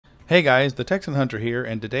Hey guys, the Texan Hunter here,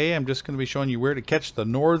 and today I'm just going to be showing you where to catch the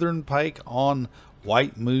northern pike on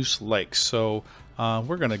White Moose Lake. So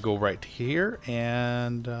we're going to go right here,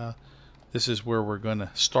 and this is where we're going to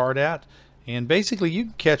start at. And basically you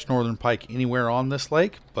can catch northern pike anywhere on this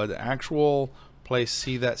lake, but the actual place,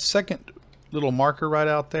 see that second little marker right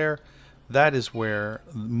out there, that is where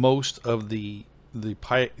most of the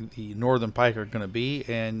northern pike are going to be,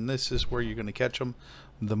 and this is where you're going to catch them,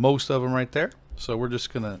 the most of them right there. So we're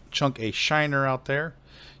just going to chunk a shiner out there.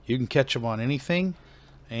 You can catch them on anything,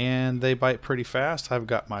 and they bite pretty fast. I've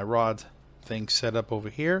got my rod thing set up over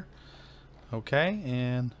here. Okay,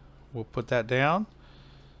 and we'll put that down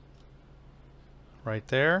right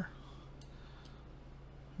there.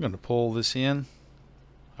 I'm going to pull this in.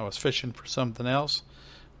 I was fishing for something else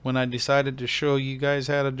when I decided to show you guys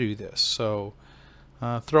how to do this. So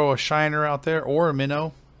throw a shiner out there or a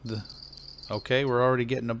minnow. Okay, we're already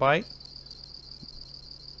getting a bite.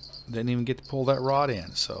 Didn't even get to pull that rod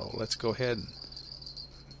in, so let's go ahead and,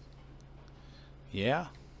 yeah,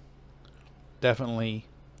 definitely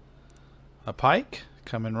a pike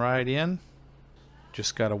coming right in.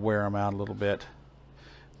 Just got to wear them out a little bit.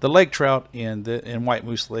 The lake trout in White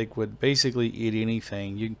Moose Lake would basically eat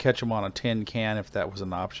anything. You can catch them on a tin can if that was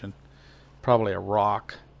an option. Probably a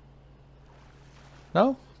rock.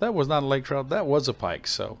 No, that was not a lake trout. That was a pike.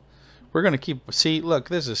 So we're going to keep, see, look,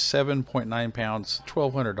 this is 7.9 pounds,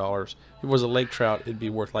 $1,200. If it was a lake trout, it'd be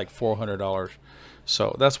worth like $400.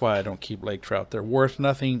 So that's why I don't keep lake trout. They're worth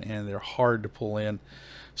nothing, and they're hard to pull in.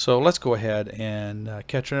 So let's go ahead and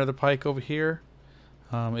catch another pike over here.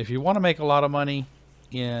 If you want to make a lot of money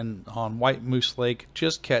on White Moose Lake,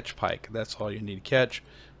 just catch pike. That's all you need to catch.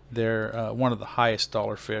 They're one of the highest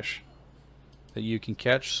dollar fish that you can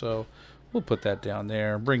catch. So we'll put that down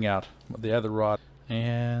there, bring out the other rod,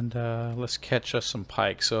 and let's catch us some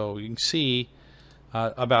pike. So you can see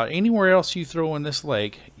about anywhere else you throw in this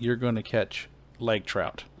lake, you're going to catch lake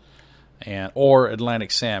trout or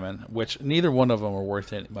Atlantic salmon, which neither one of them are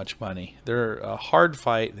worth much money. They're a hard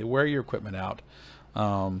fight. They wear your equipment out.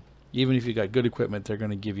 Even if you got good equipment, they're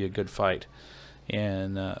going to give you a good fight.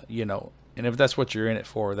 And you know, and if that's what you're in it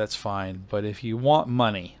for, that's fine. But if you want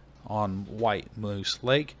money on White Moose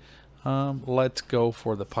Lake, let's go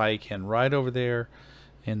for the pike. And right over there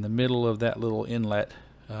in the middle of that little inlet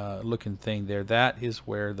looking thing there, that is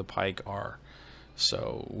where the pike are.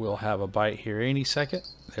 So we'll have a bite here any second.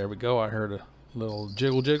 There we go. I heard a little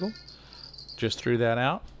jiggle jiggle. Just threw that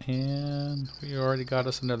out, and we already got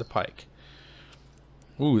us another pike.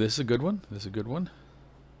 Ooh, this is a good one. This is a good one.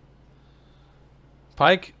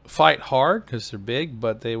 Pike fight hard because they're big,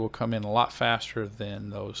 but they will come in a lot faster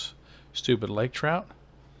than those stupid lake trout.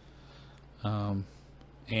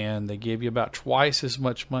 And they give you about twice as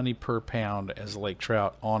much money per pound as lake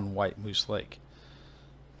trout on White Moose Lake.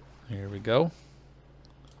 Here we go.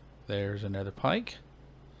 There's another pike.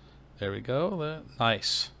 There we go.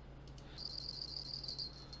 Nice.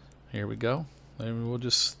 Here we go. Maybe we'll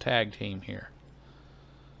just tag team here.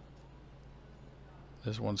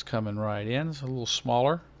 This one's coming right in. It's a little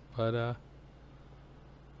smaller, but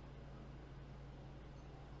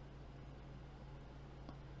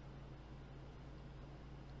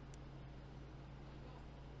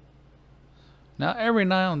now every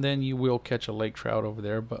now and then you will catch a lake trout over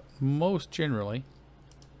there, but most generally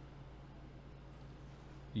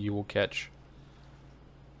you will catch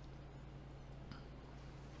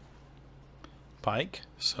pike.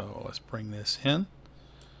 So let's bring this in.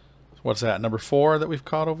 What's that, number 4 that we've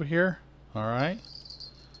caught over here? All right,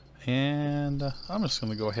 and I'm just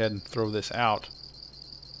going to go ahead and throw this out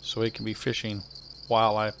so it can be fishing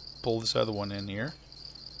while I pull this other one in here.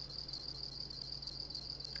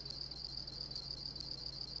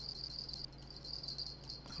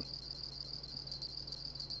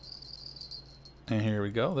 And here we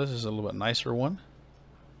go. This is a little bit nicer one.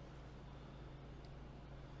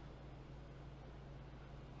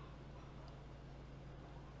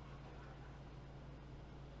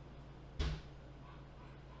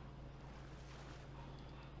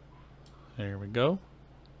 There we go.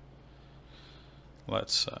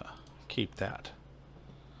 Let's keep that.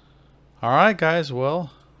 All right, guys.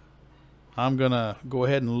 Well, I'm gonna go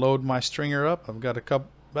ahead and load my stringer up. I've got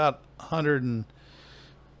about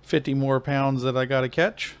 150 more pounds that I got to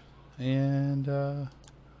catch, and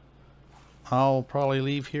I'll probably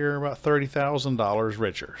leave here about $30,000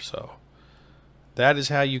 richer. So that is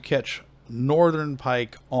how you catch northern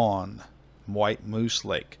pike on White Moose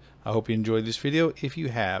Lake. I hope you enjoyed this video. If you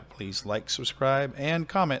have, please like, subscribe, and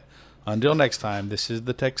comment. Until next time, this is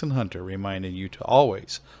the Texan Hunter reminding you to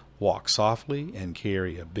always walk softly and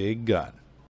carry a big gun.